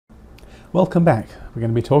Welcome back. We're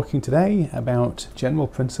going to be talking today about general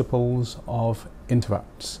principles of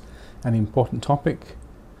interrupts, an important topic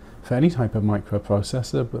for any type of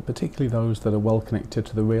microprocessor, but particularly those that are well connected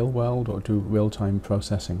to the real world or to real-time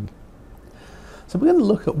processing. So we're going to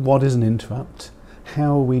look at what is an interrupt,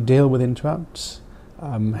 how we deal with interrupts,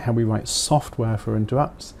 how we write software for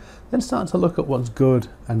interrupts, then start to look at what's good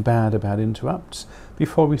and bad about interrupts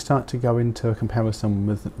before we start to go into a comparison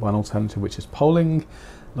with one alternative, which is polling,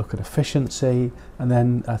 look at efficiency, and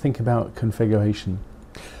then think about configuration.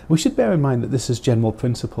 We should bear in mind that this is general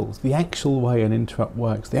principles. The actual way an interrupt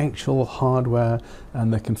works, the actual hardware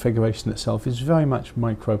and the configuration itself is very much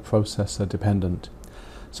microprocessor dependent.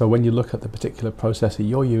 So when you look at the particular processor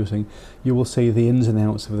you're using, you will see the ins and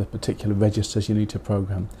outs of the particular registers you need to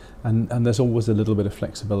program. And there's always a little bit of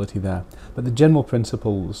flexibility there. But the general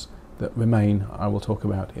principles that remain, I will talk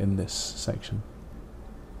about in this section.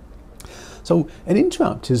 So an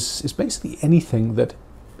interrupt is basically anything that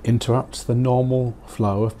interrupts the normal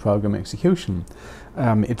flow of program execution.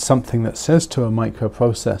 It's something that says to a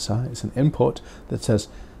microprocessor, it's an input that says,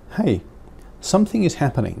 hey, something is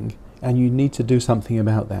happening and you need to do something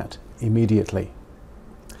about that immediately.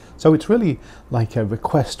 So it's really like a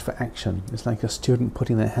request for action. It's like a student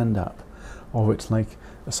putting their hand up, or it's like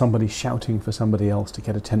somebody shouting for somebody else to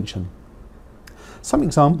get attention. Some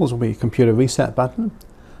examples will be a computer reset button.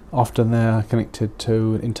 Often they're connected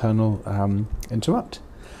to an internal interrupt.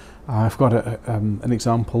 I've got an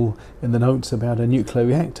example in the notes about a nuclear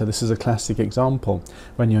reactor. This is a classic example.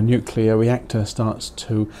 When your nuclear reactor starts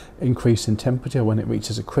to increase in temperature, when it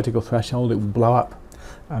reaches a critical threshold, it will blow up.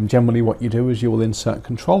 Generally what you do is you will insert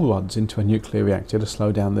control rods into a nuclear reactor to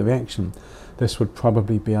slow down the reaction. This would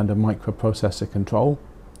probably be under microprocessor control,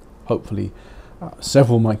 hopefully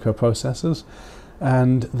several microprocessors.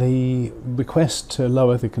 And the request to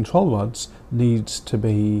lower the control rods needs to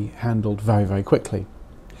be handled very, very quickly.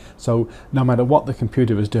 So no matter what the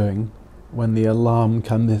computer is doing, when the alarm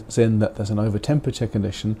comes in that there's an over temperature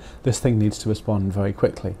condition, this thing needs to respond very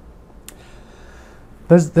quickly.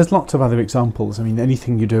 There's lots of other examples. I mean,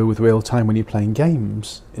 anything you do with real time when you're playing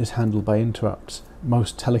games is handled by interrupts.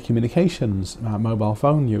 Most telecommunications, mobile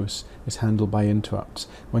phone use, is handled by interrupts.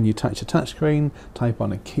 When you touch a touchscreen, type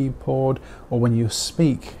on a keyboard, or when you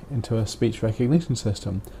speak into a speech recognition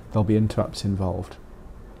system, there'll be interrupts involved.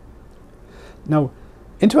 Now,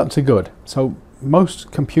 interrupts are good. So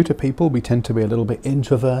most computer people, we tend to be a little bit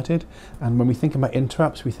introverted, and when we think about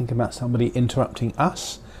interrupts, we think about somebody interrupting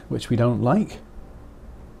us, which we don't like.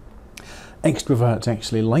 Extroverts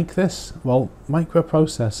actually like this. Well,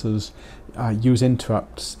 microprocessors use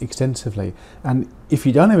interrupts extensively, and if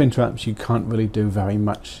you don't have interrupts, you can't really do very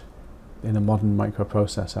much in a modern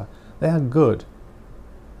microprocessor. They are good.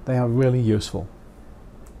 They are really useful.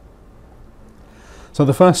 So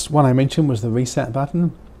the first one I mentioned was the reset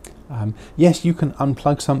button. Yes, you can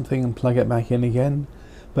unplug something and plug it back in again,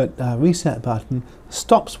 but reset button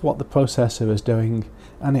stops what the processor is doing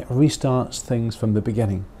and it restarts things from the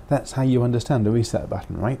beginning. That's how you understand a reset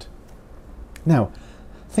button, right? Now,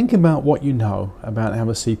 think about what you know about how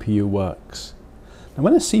a CPU works. Now,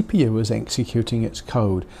 when a CPU is executing its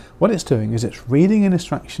code, what it's doing is it's reading an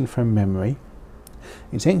instruction from memory,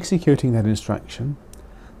 it's executing that instruction,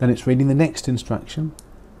 then it's reading the next instruction,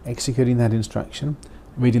 executing that instruction,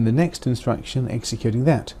 reading the next instruction, executing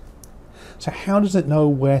that. So how does it know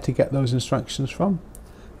where to get those instructions from?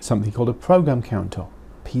 It's something called a program counter,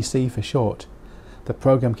 PC for short. The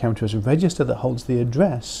program counter is a register that holds the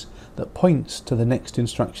address that points to the next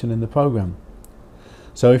instruction in the program.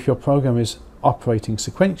 So if your program is operating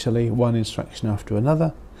sequentially, one instruction after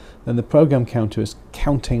another, then the program counter is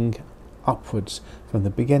counting upwards from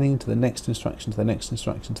the beginning to the next instruction, to the next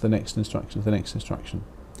instruction, to the next instruction, to the next instruction.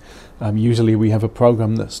 Usually we have a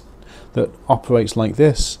program that operates like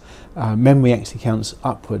this. Memory actually counts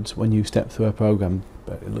upwards when you step through a program,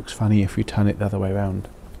 but it looks funny if you turn it the other way around.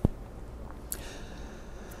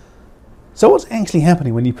 So what's actually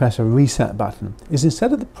happening when you press a reset button is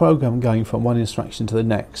instead of the program going from one instruction to the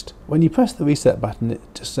next, when you press the reset button it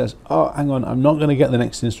just says, oh, hang on, I'm not going to get the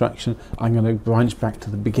next instruction, I'm going to branch back to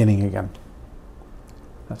the beginning again.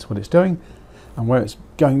 That's what it's doing, and where it's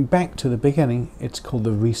going back to the beginning, it's called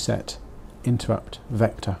the reset interrupt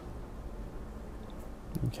vector.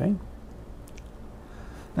 Okay.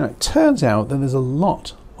 Now it turns out that there's a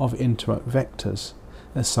lot of interrupt vectors.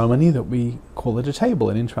 There's so many that we call it a table,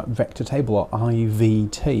 an interrupt vector table, or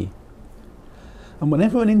IVT. And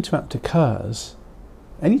whenever an interrupt occurs,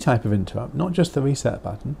 any type of interrupt, not just the reset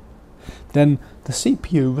button, then the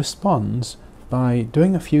CPU responds by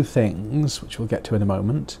doing a few things, which we'll get to in a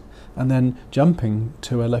moment, and then jumping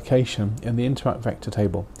to a location in the interrupt vector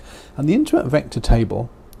table. And the interrupt vector table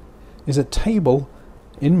is a table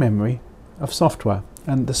in memory of software,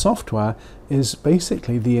 and the software is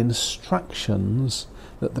basically the instructions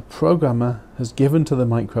that the programmer has given to the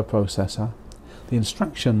microprocessor, the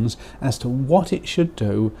instructions as to what it should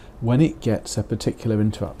do when it gets a particular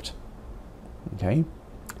interrupt. Okay?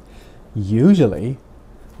 Usually,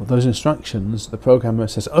 with those instructions, the programmer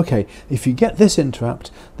says, okay, if you get this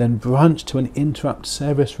interrupt, then branch to an interrupt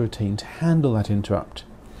service routine to handle that interrupt.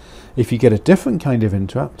 If you get a different kind of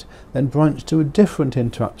interrupt, then branch to a different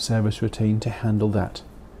interrupt service routine to handle that.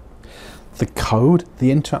 The code, the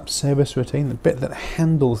interrupt service routine, the bit that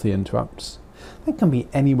handles the interrupts, that can be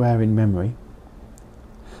anywhere in memory.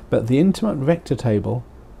 But the interrupt vector table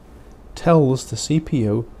tells the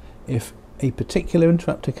CPU if a particular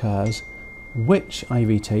interrupt occurs, which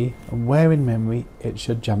IVT and where in memory it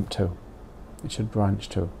should jump to, it should branch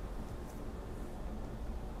to.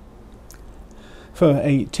 For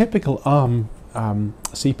a typical ARM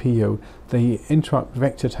CPU, the interrupt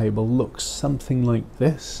vector table looks something like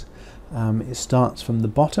this. It starts from the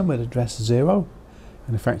bottom with address 0,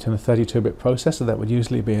 and in fact in a 32-bit processor that would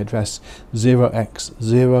usually be address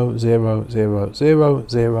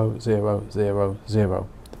 0x00000000,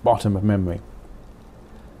 the bottom of memory.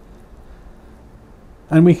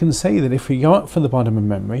 And we can say that if we go up for the bottom of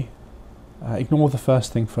memory, ignore the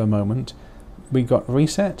first thing for a moment, we got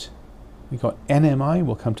reset, we got NMI,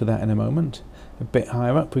 we'll come to that in a moment. A bit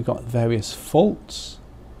higher up we've got various faults,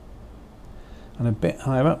 and a bit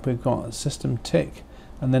higher up we've got system tick,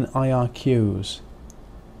 and then IRQs,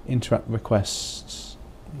 interrupt requests.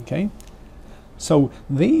 Okay, so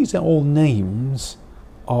these are all names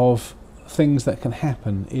of things that can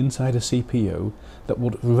happen inside a CPU that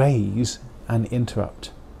would raise an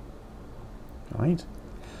interrupt. Right?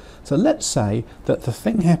 So let's say that the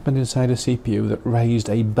thing happened inside a CPU that raised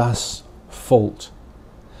a bus fault.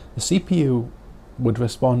 The CPU would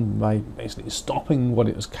respond by basically stopping what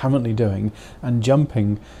it was currently doing and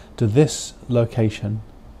jumping to this location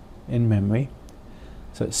in memory.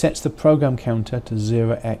 So it sets the program counter to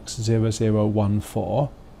 0x0014,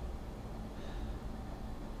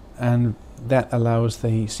 and that allows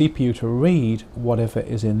the CPU to read whatever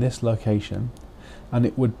is in this location, and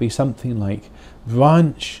it would be something like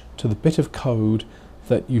branch to the bit of code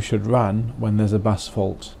that you should run when there's a bus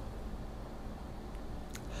fault.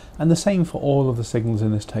 And the same for all of the signals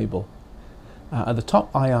in this table. At the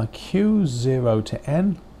top, IRQ 0 to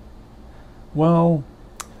N. Well,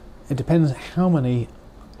 it depends how many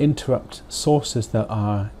interrupt sources there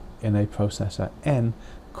are in a processor. N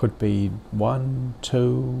could be 1,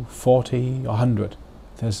 2, 40, 100.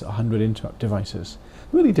 There's 100 interrupt devices.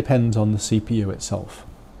 It really depends on the CPU itself.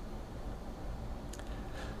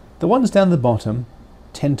 The ones down the bottom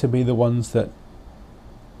tend to be the ones that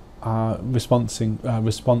are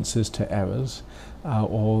responses to errors,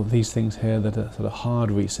 or these things here that are sort of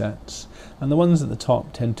hard resets, and the ones at the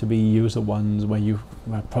top tend to be user ones where you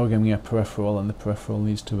are programming a peripheral and the peripheral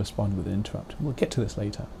needs to respond with an interrupt. We'll get to this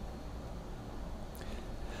later.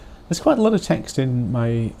 There's quite a lot of text in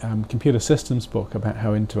my computer systems book about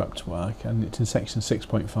how interrupts work, and it's in section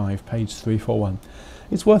 6.5, page 341.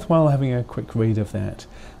 It's worthwhile having a quick read of that,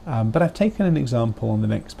 but I've taken an example on the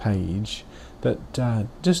next page that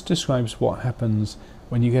just describes what happens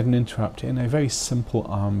when you get an interrupt in a very simple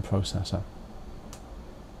ARM processor.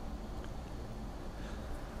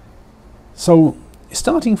 So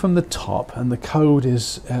starting from the top, and the code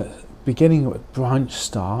is beginning with branch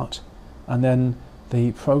start, and then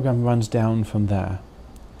the program runs down from there.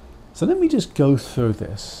 So let me just go through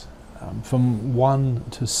this from 1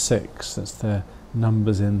 to 6, that's the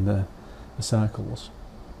numbers in the circles.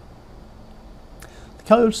 The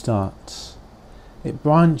code starts. It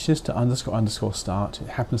branches to __ start. It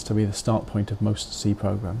happens to be the start point of most C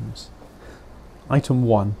programs. Item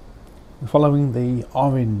 1. Following the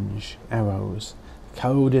orange arrows, the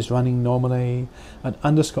code is running normally. At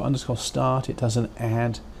 __ start, it does an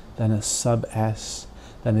add, then a sub S,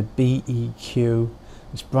 then a BEQ.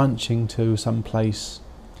 It's branching to some place.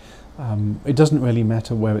 It doesn't really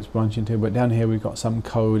matter where it's branching to, but down here we've got some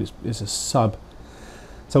code. It's a sub.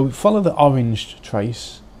 So we follow the orange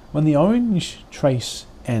trace. When the orange trace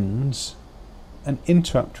ends, an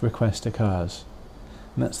interrupt request occurs.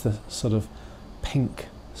 And that's the sort of pink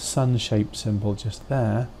sun-shaped symbol just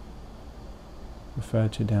there,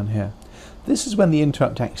 referred to down here. This is when the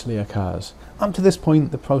interrupt actually occurs. Up to this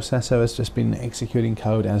point, the processor has just been executing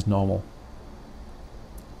code as normal.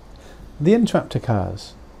 The interrupt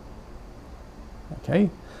occurs. Okay,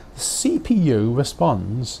 the CPU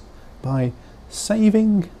responds by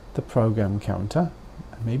saving the program counter,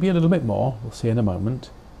 maybe a little bit more, we'll see in a moment,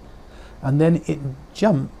 and then it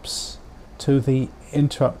jumps to the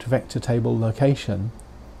interrupt vector table location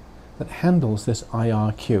that handles this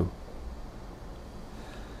IRQ.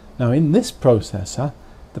 Now in this processor,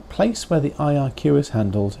 the place where the IRQ is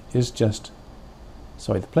handled is just,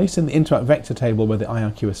 the place in the interrupt vector table where the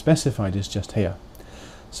IRQ is specified is just here.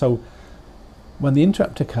 So when the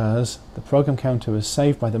interrupt occurs, the program counter is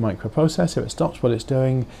saved by the microprocessor, it stops what it's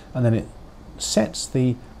doing, and then it sets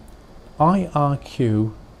the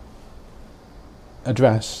IRQ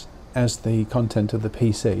address as the content of the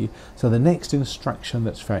PC. So the next instruction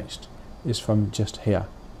that's fetched is from just here.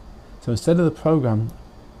 So instead of the program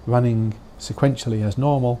running sequentially as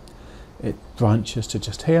normal, it branches to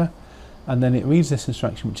just here, and then it reads this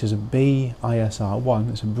instruction, which is a B ISR1.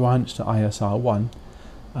 It's a branch to ISR1,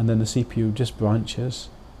 and then the CPU just branches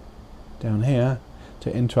down here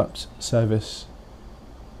to interrupt service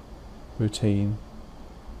routine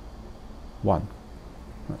 1.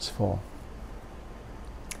 That's 4.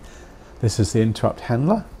 This is the interrupt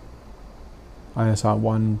handler.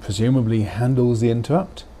 ISR1 presumably handles the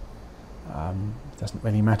interrupt. Doesn't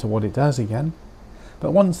really matter what it does again.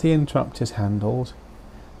 But once the interrupt is handled,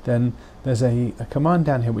 then there's a command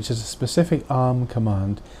down here which is a specific ARM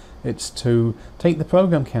command. It's to take the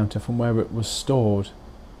program counter from where it was stored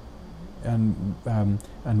and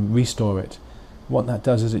restore it. What that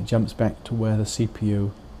does is it jumps back to where the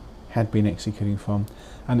CPU had been executing from,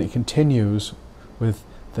 and it continues with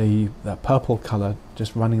the purple color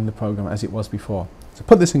just running the program as it was before. So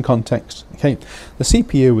put this in context, okay? The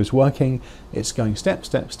CPU is working, it's going step,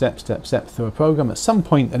 step, step, step, step through a program. At some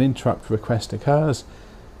point an interrupt request occurs,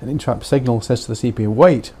 an interrupt signal says to the CPU,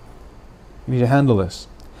 wait, you need to handle this.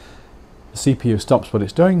 The CPU stops what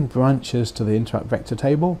it's doing, branches to the interrupt vector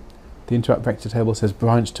table. The interrupt vector table says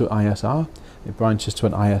branch to ISR, it branches to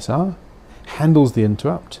an ISR, handles the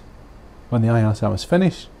interrupt. When the ISR is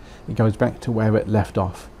finished, it goes back to where it left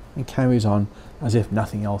off and carries on as if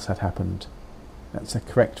nothing else had happened. That's the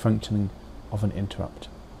correct functioning of an interrupt.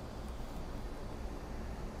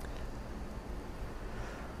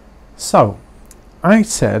 So, I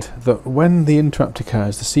said that when the interrupt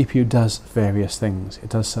occurs, the CPU does various things. It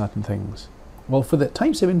does certain things. Well, for the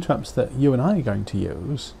types of interrupts that you and I are going to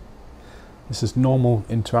use, this is normal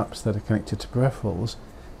interrupts that are connected to peripherals,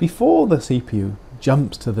 before the CPU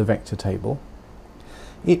jumps to the vector table,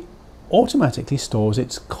 it automatically stores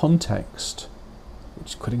its context,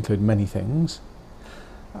 which could include many things,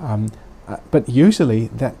 but usually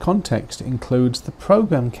that context includes the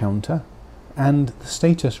program counter and the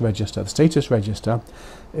status register. The status register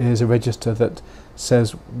is a register that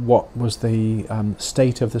says what was the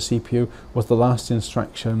state of the CPU. Was the last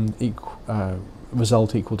instruction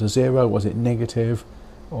result equal to 0? Was it negative?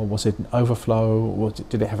 Or was it an overflow?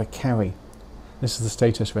 Did it have a carry? This is the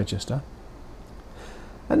status register.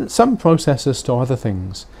 And some processors store other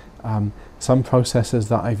things. Some processors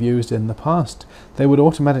that I've used in the past, they would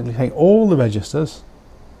automatically take all the registers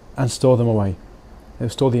and store them away. They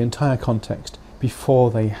would store the entire context before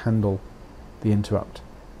they handle the interrupt.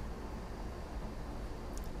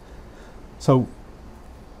 So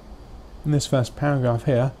in this first paragraph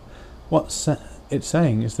here, what it's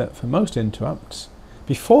saying is that for most interrupts,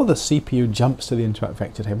 before the CPU jumps to the interrupt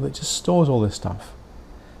vector table, it just stores all this stuff.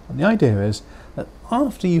 And the idea is that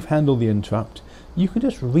after you've handled the interrupt, you can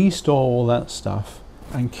just restore all that stuff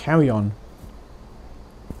and carry on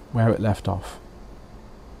where it left off.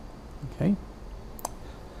 Okay?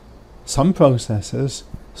 Some processors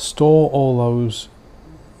store all those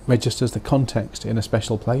registers, the context, in a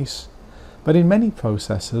special place, but in many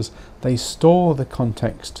processors they store the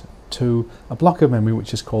context to a block of memory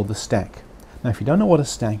which is called the stack. Now if you don't know what a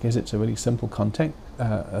stack is, it's a really simple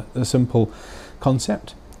simple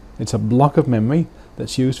concept. It's a block of memory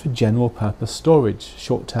that's used for general purpose storage,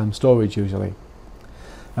 short-term storage usually.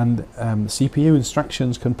 And CPU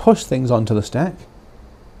instructions can push things onto the stack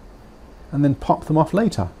and then pop them off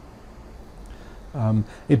later.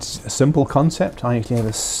 It's a simple concept. I actually have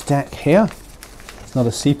a stack here. It's not a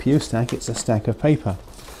CPU stack, it's a stack of paper.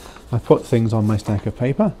 I put things on my stack of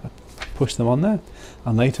paper, I push them on there,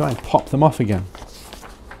 and later I pop them off again.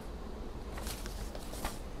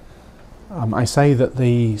 I say that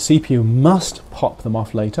the CPU must pop them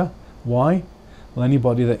off later. Why? Well,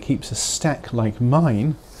 anybody that keeps a stack like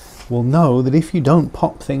mine will know that if you don't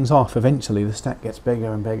pop things off, eventually the stack gets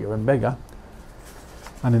bigger and bigger and bigger,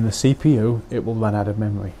 and in the CPU it will run out of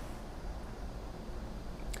memory.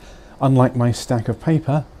 Unlike my stack of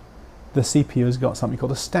paper, the CPU has got something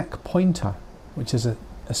called a stack pointer, which is a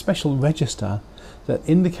special register that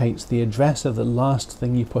indicates the address of the last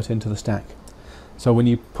thing you put into the stack. So when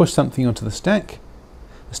you push something onto the stack,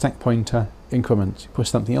 the stack pointer increments. You push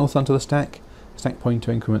something else onto the stack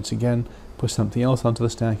pointer increments again, push something else onto the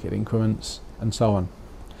stack, it increments, and so on.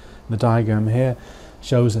 The diagram here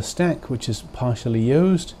shows a stack which is partially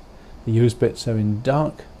used. The used bits are in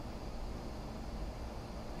dark.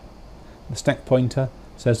 The stack pointer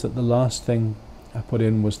says that the last thing I put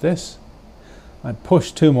in was this. I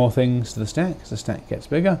push two more things to the stack gets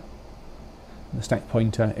bigger, and the stack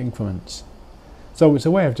pointer increments. So it's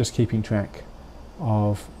a way of just keeping track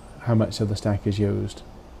of how much of the stack is used.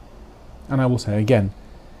 And I will say again,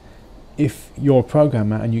 if you're a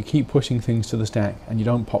programmer and you keep pushing things to the stack and you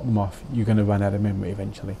don't pop them off, you're going to run out of memory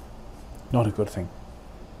eventually. Not a good thing.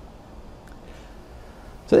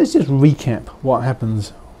 So let's just recap what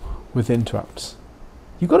happens with interrupts.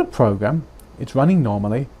 You've got a program, it's running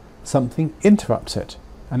normally, something interrupts it,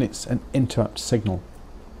 and it's an interrupt signal.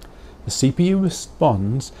 The CPU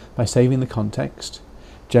responds by saving the context.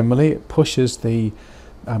 Generally it pushes the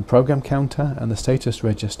program counter and the status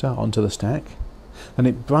register onto the stack, and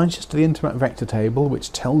it branches to the interrupt vector table,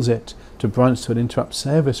 which tells it to branch to an interrupt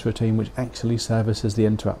service routine which actually services the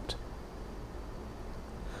interrupt.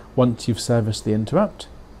 Once you've serviced the interrupt,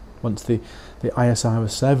 once the ISR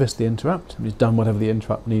has serviced the interrupt and it's done whatever the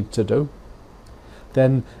interrupt needs to do,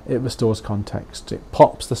 then it restores context. It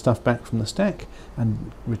pops the stuff back from the stack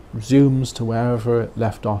and resumes to wherever it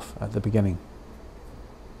left off at the beginning.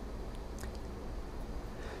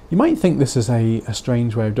 You might think this is a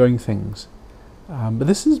strange way of doing things, but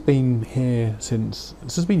this has been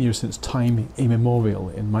used since time immemorial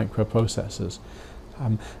in microprocessors.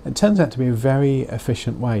 It turns out to be a very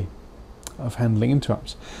efficient way of handling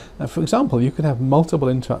interrupts. For example, you could have multiple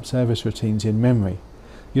interrupt service routines in memory.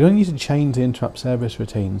 You don't need to change the interrupt service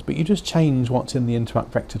routines, but you just change what's in the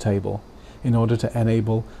interrupt vector table in order to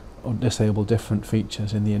enable or disable different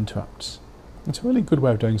features in the interrupts. It's a really good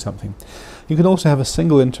way of doing something. You could also have a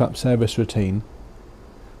single interrupt service routine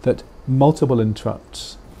that multiple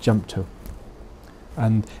interrupts jump to.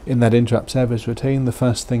 And in that interrupt service routine, the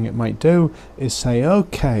first thing it might do is say,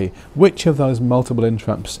 okay, which of those multiple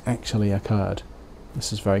interrupts actually occurred?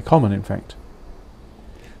 This is very common, in fact.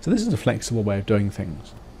 So this is a flexible way of doing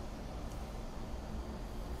things.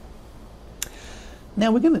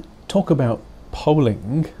 Now we're going to talk about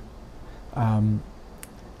polling. And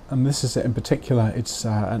this is in particular, it's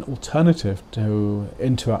an alternative to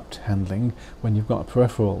interrupt handling when you've got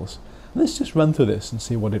peripherals. And let's just run through this and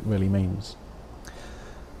see what it really means.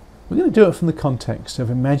 We're going to do it from the context of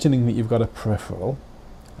imagining that you've got a peripheral.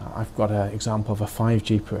 I've got an example of a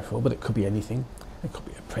 5G peripheral, but it could be anything. It could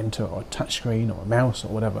be a printer or a touchscreen or a mouse or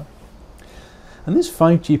whatever. And this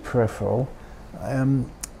 5G peripheral,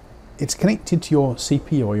 it's connected to your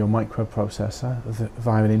CPU or your microprocessor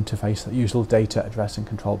via an interface, that usual data address and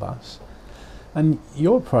control bus. And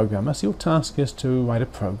you're a programmer, so your task is to write a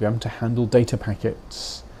program to handle data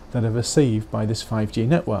packets that are received by this 5G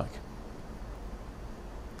network.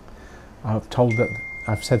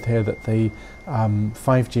 I've said here that the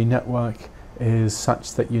 5G network is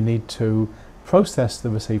such that you need to process the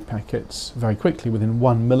received packets very quickly, within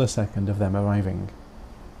 1 millisecond of them arriving.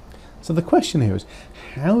 So the question here is,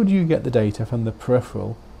 how do you get the data from the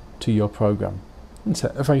peripheral to your program? It's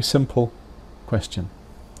a very simple question.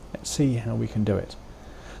 Let's see how we can do it.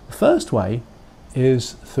 The first way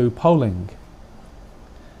is through polling.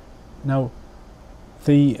 Now,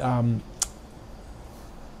 the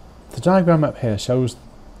diagram up here shows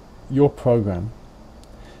your program,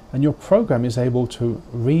 and your program is able to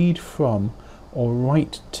read from or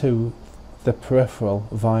write to the peripheral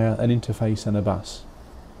via an interface and a bus.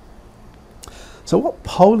 So what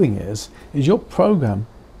polling is your program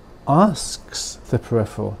asks the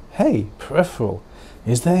peripheral, hey peripheral,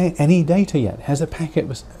 is there any data yet? Has a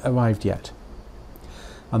packet arrived yet?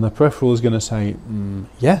 And the peripheral is going to say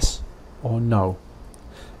yes or no.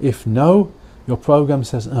 If no, your program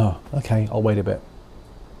says, oh, okay, I'll wait a bit.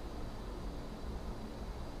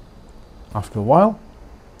 After a while,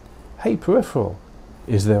 hey peripheral,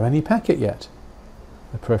 is there any packet yet?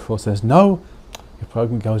 The peripheral says no. Your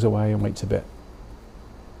program goes away and waits a bit.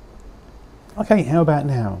 Okay, how about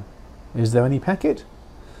now? Is there any packet?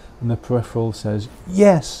 And the peripheral says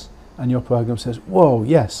yes, and your program says whoa,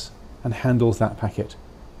 yes, and handles that packet.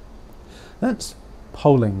 That's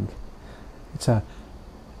polling. It's an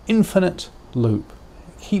infinite loop.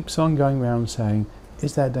 It keeps on going around saying,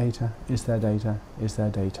 is there data? Is there data? Is there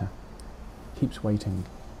data? Keeps waiting.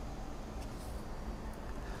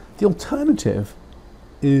 The alternative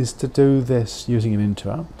is to do this using an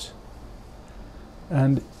interrupt.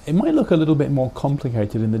 And it might look a little bit more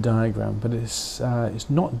complicated in the diagram, but it's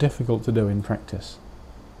not difficult to do in practice.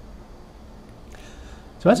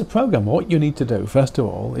 So as a programmer, what you need to do, first of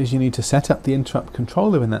all, is you need to set up the interrupt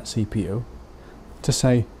controller in that CPU to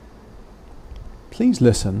say, please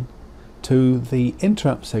listen to the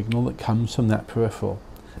interrupt signal that comes from that peripheral.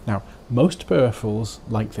 Now, most peripherals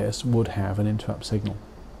like this would have an interrupt signal.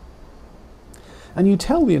 And you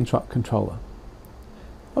tell the interrupt controller,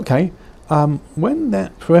 okay, when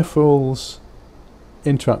that peripheral's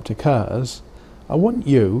interrupt occurs, I want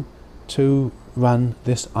you to run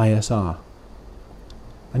this ISR.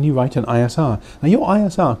 And you write an ISR. Now your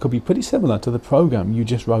ISR could be pretty similar to the program you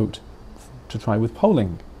just wrote to try with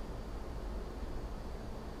polling.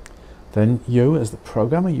 Then you, as the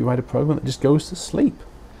programmer, you write a program that just goes to sleep.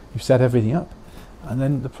 You've set everything up, and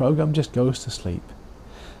then the program just goes to sleep.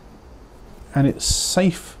 And it's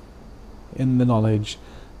safe in the knowledge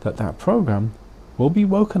that that program will be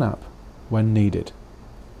woken up when needed.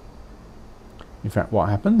 In fact, what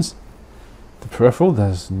happens? The peripheral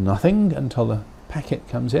does nothing until the packet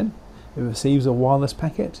comes in. It receives a wireless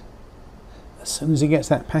packet. As soon as it gets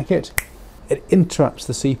that packet, it interrupts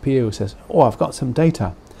the CPU, says, oh, I've got some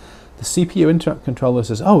data. The CPU interrupt controller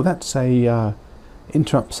says, oh, that's a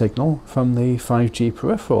interrupt signal from the 5G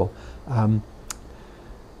peripheral.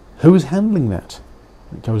 Who's handling that?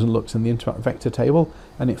 It goes and looks in the interrupt vector table,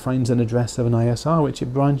 and it finds an address of an ISR which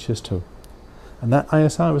it branches to. And that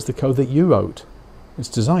ISR is the code that you wrote. It's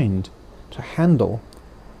designed to handle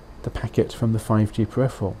the packet from the 5G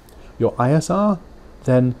peripheral. Your ISR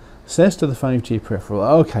then says to the 5G peripheral,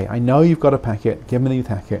 okay, I know you've got a packet, give me the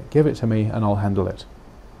packet, give it to me and I'll handle it.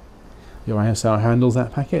 Your ISR handles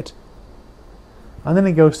that packet, and then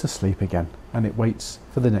it goes to sleep again, and it waits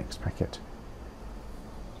for the next packet.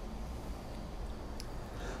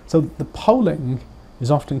 So the polling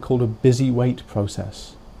is often called a busy wait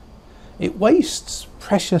process. It wastes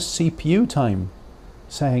precious CPU time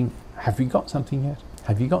saying, have you got something yet?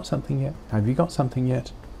 Have you got something yet? Have you got something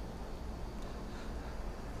yet?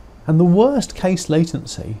 And the worst case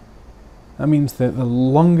latency, that means that the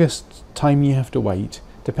longest time you have to wait,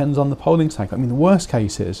 depends on the polling cycle. I mean, the worst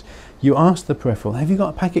case is you ask the peripheral, have you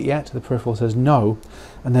got a packet yet? The peripheral says no,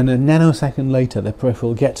 and then a nanosecond later the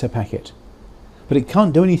peripheral gets a packet. But it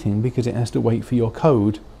can't do anything because it has to wait for your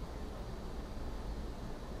code.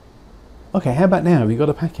 Okay, how about now? Have you got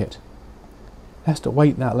a packet? It has to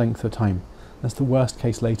wait that length of time. That's the worst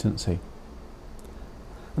case latency.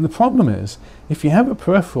 And the problem is, if you have a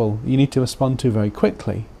peripheral you need to respond to very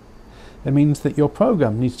quickly, it means that your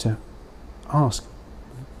program needs to ask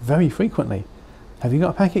very frequently, have you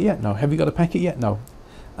got a packet yet? No. Have you got a packet yet? No.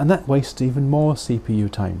 And that wastes even more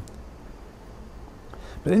CPU time.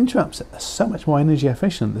 But interrupts are so much more energy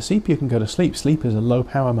efficient. The CPU can go to sleep. Sleep is a low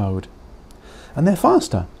power mode. And they're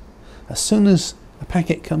faster. As soon as a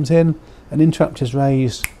packet comes in, an interrupt is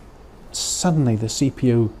raised, suddenly the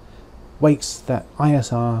CPU wakes that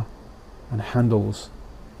ISR and handles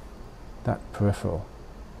that peripheral.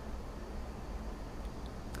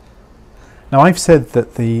 Now, I've said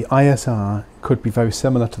that the ISR could be very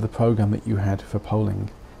similar to the program that you had for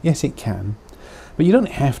polling. Yes, it can, but you don't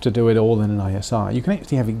have to do it all in an ISR. You can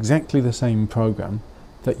actually have exactly the same program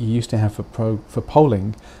that you used to have for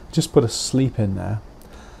polling, just put a sleep in there,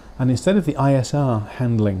 and instead of the ISR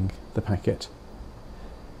handling the packet,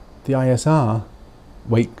 the ISR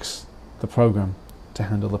wakes the program to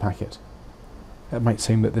handle the packet. It might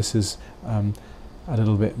seem that this is a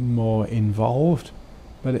little bit more involved,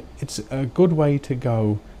 but it's a good way to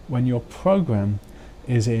go when your program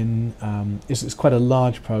is in it's quite a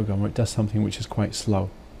large program, or it does something which is quite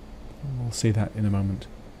slow. We'll see that in a moment.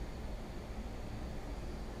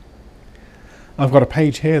 I've got a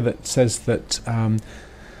page here that says that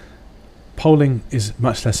polling is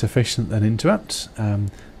much less efficient than interrupts.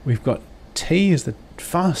 We've got T is the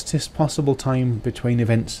fastest possible time between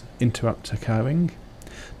events interrupts occurring.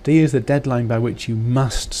 D is the deadline by which you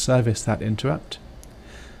must service that interrupt.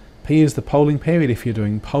 P is the polling period if you're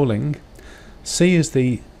doing polling. C is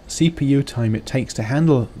the CPU time it takes to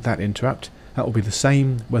handle that interrupt. That will be the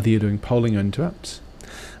same whether you're doing polling or interrupts.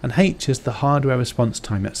 And H is the hardware response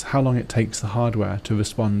time. That's how long it takes the hardware to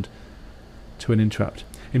respond to an interrupt.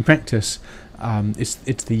 In practice,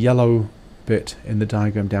 it's the yellow bit in the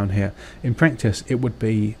diagram down here. In practice, it would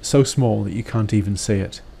be so small that you can't even see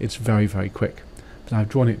it. It's very, very quick. But I've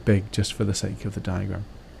drawn it big just for the sake of the diagram.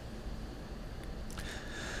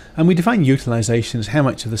 And we define utilization as how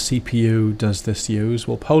much of the CPU does this use.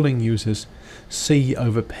 Well, polling uses C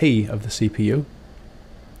over P of the CPU.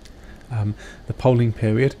 The polling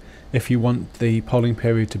period, if you want the polling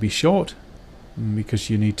period to be short, because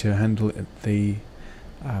you need to handle the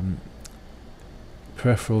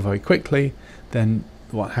peripheral very quickly, then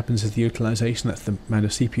what happens is the utilization, that's the amount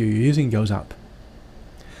of CPU you're using, goes up.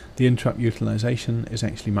 the interrupt utilization is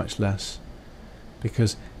actually much less,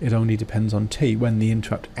 because it only depends on T when the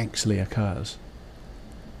interrupt actually occurs.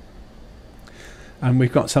 And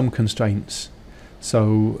we've got some constraints,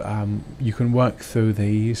 so you can work through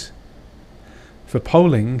these. For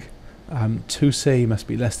polling, 2C must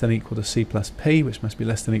be less than or equal to C plus P, which must be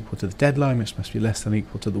less than or equal to the deadline, which must be less than or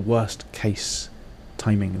equal to the worst case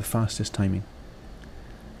timing, the fastest timing.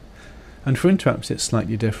 And for interrupts it's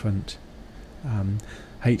slightly different.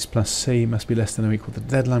 H plus C must be less than or equal to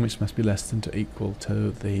the deadline, which must be less than or equal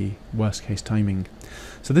to the worst case timing.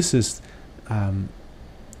 So this is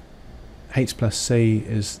H plus C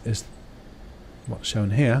is what's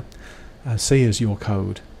shown here. C is your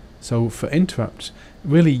code. So for interrupts,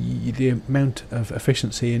 really the amount of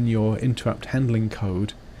efficiency in your interrupt handling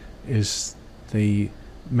code is the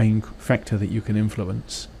main factor that you can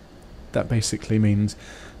influence. That basically means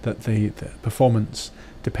that the performance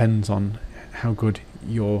depends on how good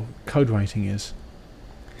your code writing is.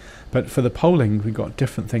 But for the polling, we've got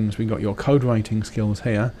different things. We've got your code writing skills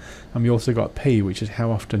here, and we also got P, which is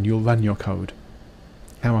how often you'll run your code,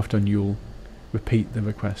 how often you'll repeat the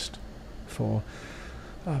request for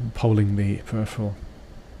polling the peripheral.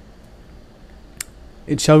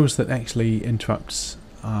 It shows that actually interrupts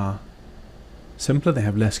are simpler, they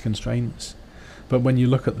have less constraints, but when you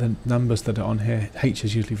look at the numbers that are on here, H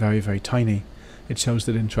is usually very, very tiny. It shows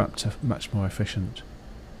that interrupts are much more efficient.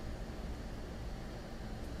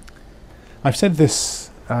 I've said this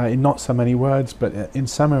in not so many words, but in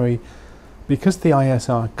summary, because the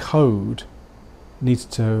ISR code needs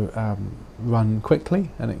to run quickly,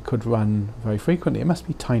 and it could run very frequently, it must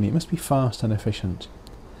be tiny, it must be fast and efficient.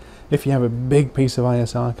 If you have a big piece of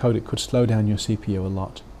ISR code, it could slow down your CPU a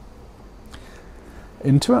lot.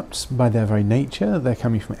 Interrupts, by their very nature, they're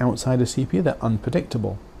coming from outside a CPU, they're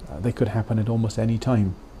unpredictable. They could happen at almost any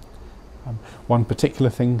time. One particular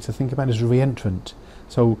thing to think about is reentrant.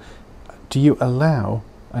 So, do you allow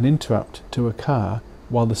an interrupt to occur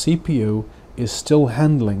while the CPU is still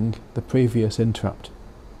handling the previous interrupt?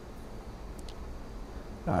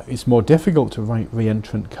 It's more difficult to write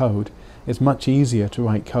reentrant code. It's much easier to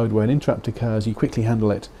write code where an interrupt occurs, you quickly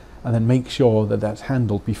handle it, and then make sure that that's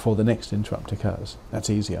handled before the next interrupt occurs. That's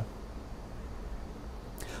easier.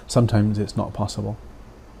 Sometimes it's not possible.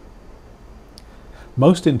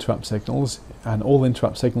 Most interrupt signals, and all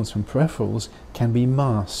interrupt signals from peripherals, can be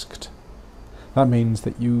masked. That means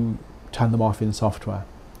that you turn them off in software.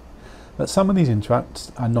 But some of these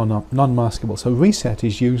interrupts are non-maskable. So reset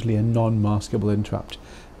is usually a non-maskable interrupt.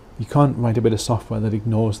 You can't write a bit of software that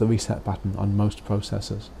ignores the reset button on most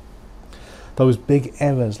processors. Those big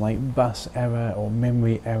errors like bus error or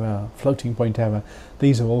memory error, floating point error,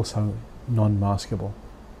 these are also non-maskable.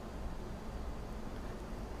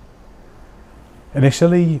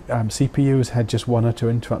 Initially, CPUs had just one or two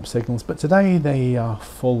interrupt signals, but today they are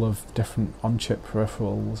full of different on-chip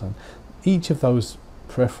peripherals, and each of those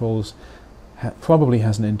peripherals probably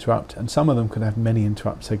has an interrupt, and some of them could have many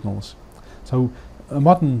interrupt signals. So a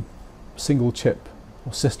modern single chip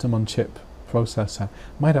or system on chip processor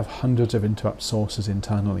might have hundreds of interrupt sources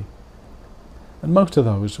internally, and most of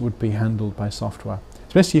those would be handled by software,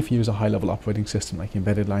 especially if you use a high-level operating system like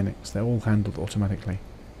embedded Linux. They're all handled automatically.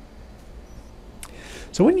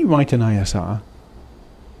 So when you write an ISR,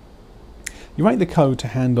 you write the code to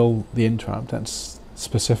handle the interrupt. That's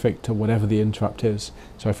specific to whatever the interrupt is.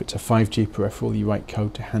 So if it's a 5G peripheral, you write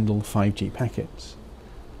code to handle 5G packets.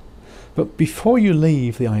 But before you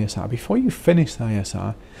leave the ISR, before you finish the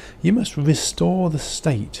ISR, you must restore the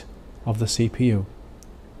state of the CPU.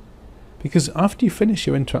 Because after you finish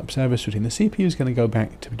your interrupt service routine, the CPU is going to go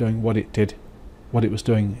back to doing what it was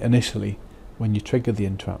doing initially when you triggered the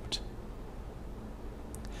interrupt.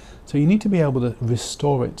 So you need to be able to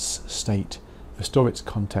restore its state, restore its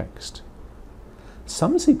context.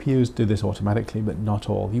 Some CPUs do this automatically, but not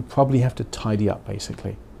all. You probably have to tidy up,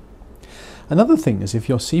 basically. Another thing is if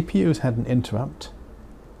your CPU's had an interrupt,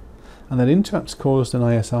 and that interrupt's caused an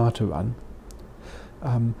ISR to run,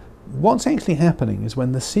 what's actually happening is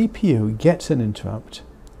when the CPU gets an interrupt,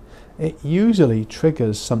 it usually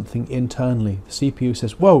triggers something internally. The CPU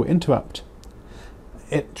says, whoa, interrupt.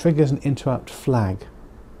 It triggers an interrupt flag.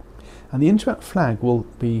 And the interrupt flag will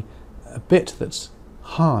be a bit that's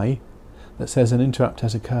high that says an interrupt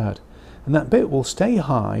has occurred. And that bit will stay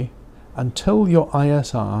high until your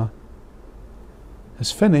ISR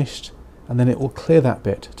has finished, and then it will clear that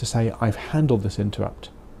bit to say, I've handled this interrupt.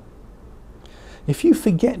 If you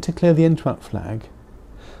forget to clear the interrupt flag,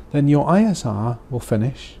 then your ISR will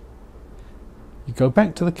finish. You go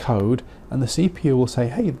back to the code, and the CPU will say,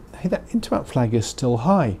 hey, that interrupt flag is still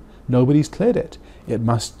high. Nobody's cleared it. It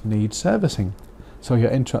must need servicing. So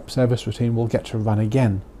your interrupt service routine will get to run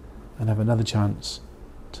again and have another chance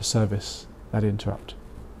to service that interrupt.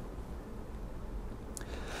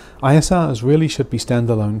 ISRs really should be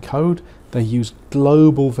standalone code. They use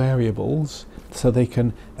global variables so they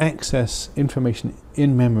can access information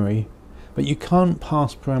in memory, but you can't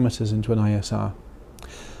pass parameters into an ISR.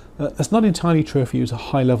 That's not entirely true if you use a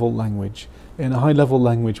high-level language. In a high-level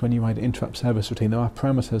language, when you write an interrupt service routine, there are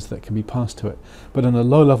parameters that can be passed to it. But in a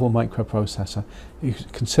low-level microprocessor, you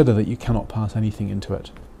consider that you cannot pass anything into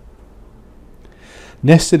it.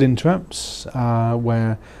 Nested interrupts are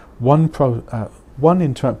where one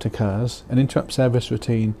interrupt occurs, an interrupt service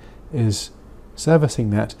routine is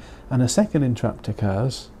servicing that, and a second interrupt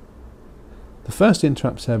occurs. The first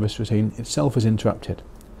interrupt service routine itself is interrupted.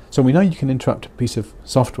 So we know you can interrupt a piece of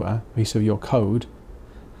software, a piece of your code,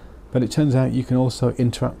 but it turns out you can also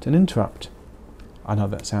interrupt an interrupt. I know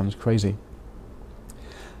that sounds crazy.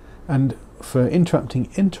 And for interrupting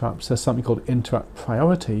interrupts, there's something called interrupt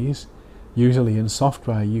priorities. Usually in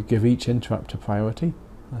software you give each interrupt a priority.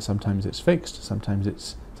 Sometimes it's fixed, sometimes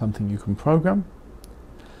it's something you can program.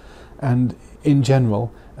 And in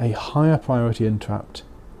general, a higher priority interrupt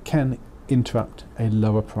can interrupt a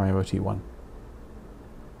lower priority one.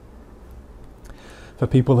 For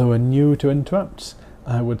people who are new to interrupts,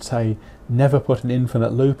 I would say never put an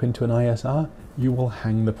infinite loop into an ISR. You will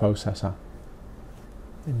hang the processor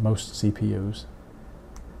in most CPUs.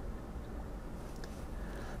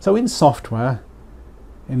 So in software,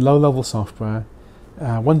 in low-level software,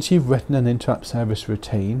 once you've written an interrupt service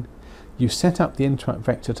routine, you set up the interrupt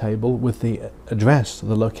vector table with the address,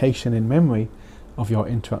 the location in memory of your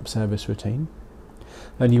interrupt service routine.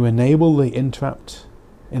 Then you enable the interrupt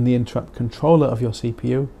in the interrupt controller of your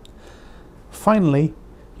CPU. Finally,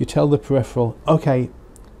 you tell the peripheral, okay,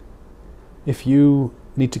 if you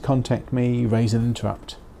need to contact me, raise an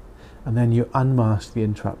interrupt. And then you unmask the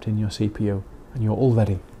interrupt in your CPU and you're all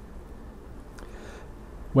ready.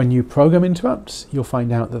 When you program interrupts, you'll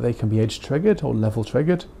find out that they can be edge triggered or level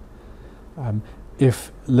triggered.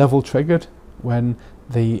 If level triggered, when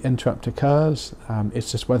the interrupt occurs,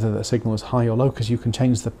 it's just whether the signal is high or low, because you can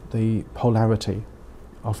change the polarity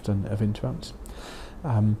often of interrupts.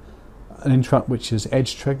 An interrupt which is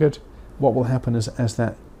edge triggered, what will happen is as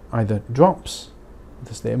that either drops,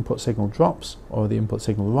 as the input signal drops, or the input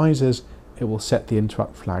signal rises, it will set the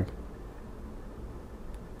interrupt flag.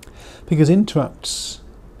 Because interrupts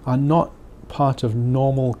are not part of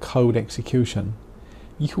normal code execution,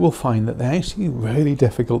 you will find that they're actually really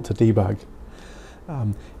difficult to debug.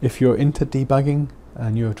 If you're into debugging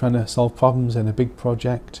and you're trying to solve problems in a big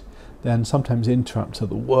project, then sometimes interrupts are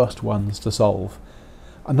the worst ones to solve.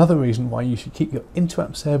 Another reason why you should keep your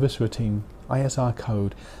interrupt service routine, ISR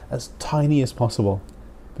code, as tiny as possible,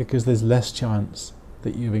 because there's less chance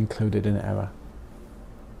that you've included an error.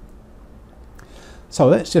 So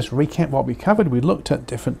let's just recap what we covered. We looked at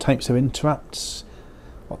different types of interrupts,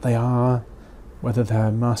 what they are, whether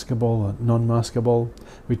they're maskable or non-maskable.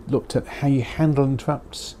 We looked at how you handle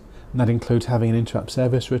interrupts, and that includes having an interrupt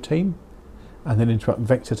service routine and then interrupt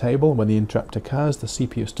vector table. When the interrupt occurs, the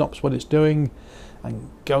CPU stops what it's doing and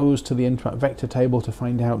goes to the interrupt vector table to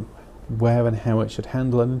find out where and how it should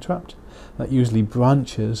handle an interrupt. That usually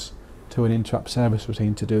branches to an interrupt service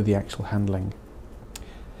routine to do the actual handling.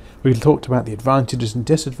 We talked about the advantages and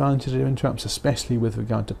disadvantages of interrupts, especially with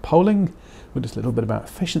regard to polling. We just a little bit about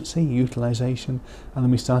efficiency, utilization, and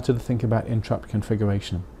then we started to think about interrupt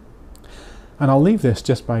configuration. And I'll leave this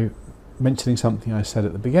just by mentioning something I said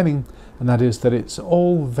at the beginning, and that is that it's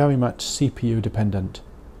all very much CPU dependent.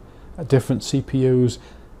 Different CPUs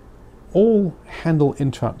all handle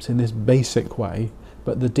interrupts in this basic way,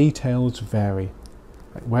 but the details vary.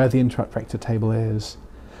 Like where the interrupt vector table is,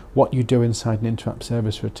 what you do inside an interrupt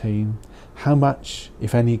service routine, how much,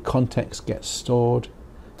 if any, context gets stored.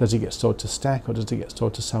 Does it get stored to stack or does it get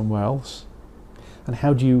stored to somewhere else? And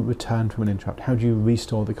how do you return from an interrupt? How do you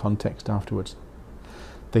restore the context afterwards?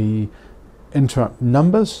 The interrupt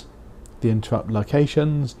numbers, the interrupt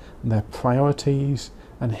locations, their priorities,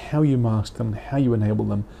 and how you mask them, how you enable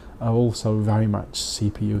them are also very much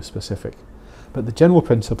CPU specific. But the general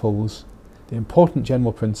principles, the important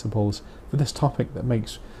general principles for this topic that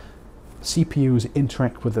makes CPUs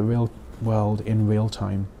interact with the real world in real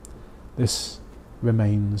time, this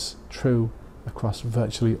remains true across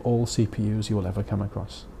virtually all CPUs you will ever come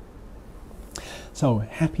across. So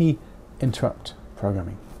happy interrupt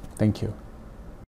programming. Thank you.